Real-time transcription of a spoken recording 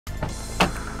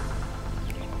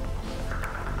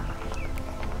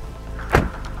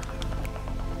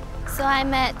So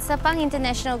I'm at Sepang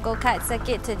International Go-Kart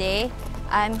Circuit today.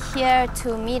 I'm here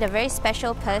to meet a very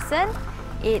special person.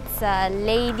 It's a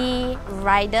lady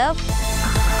rider.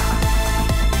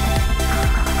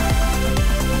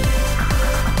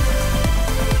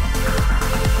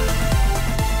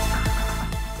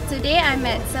 Today I'm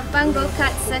at Sepang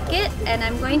Go-Kart Circuit and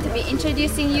I'm going to be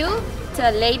introducing you to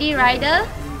a lady rider,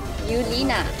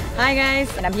 Yulina. Hi guys,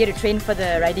 and I'm here to train for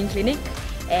the riding clinic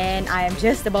and I am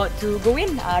just about to go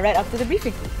in right after the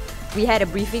briefing. We had a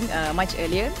briefing much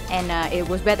earlier and it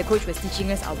was where the coach was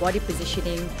teaching us our body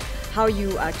positioning, how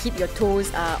you keep your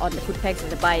toes on the foot pegs of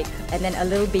the bike, and then a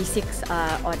little basics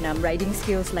on riding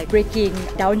skills like braking,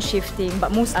 downshifting,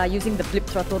 but most using the blip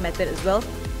throttle method as well.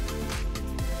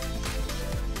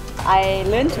 I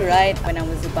learned to ride when I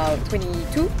was about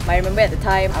 22. I remember at the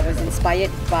time I was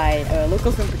inspired by a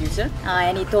local film producer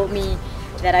and he told me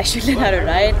that I should learn how to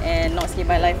ride and not skip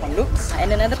my life on looks.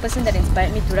 And another person that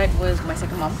inspired me to ride was my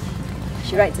second mom.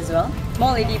 She rides as well.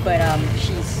 Small lady, but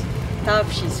she's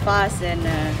tough, she's fast, and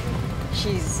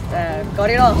she's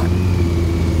got it all.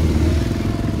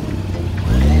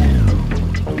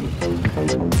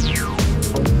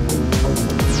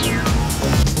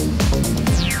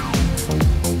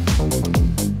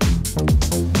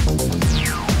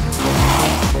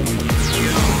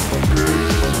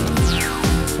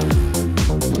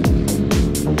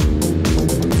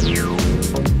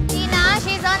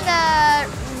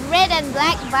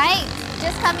 Black bike,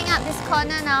 just coming up this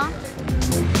corner now.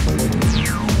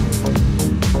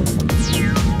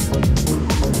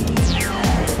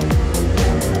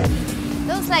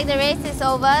 Looks like the race is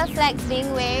over, flags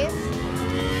being waved.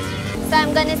 So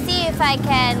I'm gonna see if I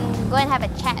can go and have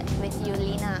a chat with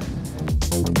Yulina.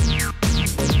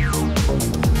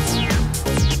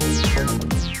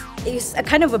 It's a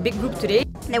kind of a big group today.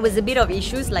 There was a bit of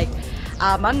issues like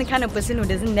I'm the kind of person who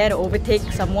doesn't dare to overtake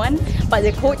someone, but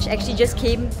the coach actually just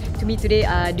came to me today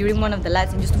during one of the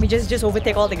laps and just told me just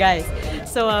overtake all the guys.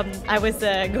 So I was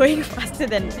going faster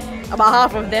than about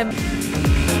half of them.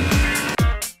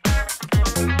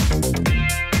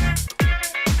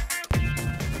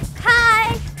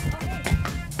 Hi!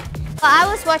 I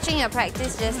was watching your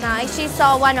practice just now. I actually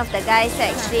saw one of the guys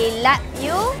actually lap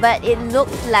you, but it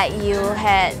looked like you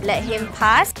had let him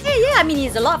pass. Yeah, I mean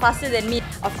he's a lot faster than me.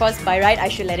 Of course, by right, I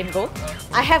should let him go.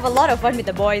 I have a lot of fun with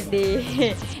the boys.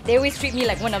 They always treat me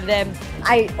like one of them.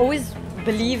 I always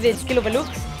believe in skill over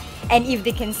looks, and if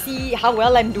they can see how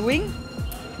well I'm doing,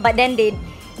 but then they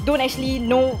don't actually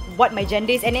know what my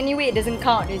gender is, and anyway, it doesn't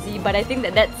count, you see. But I think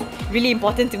that that's really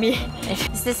important to me.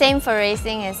 It's the same for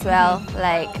racing as well.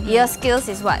 Like, your skills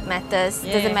is what matters.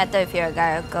 It doesn't matter if you're a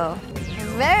guy or a girl.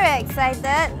 I'm very excited.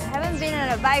 I haven't been on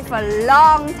a bike for a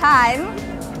long time.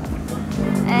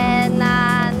 And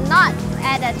not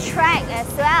at a track as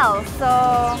well,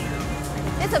 so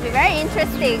this will be very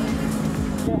interesting.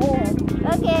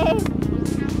 Okay.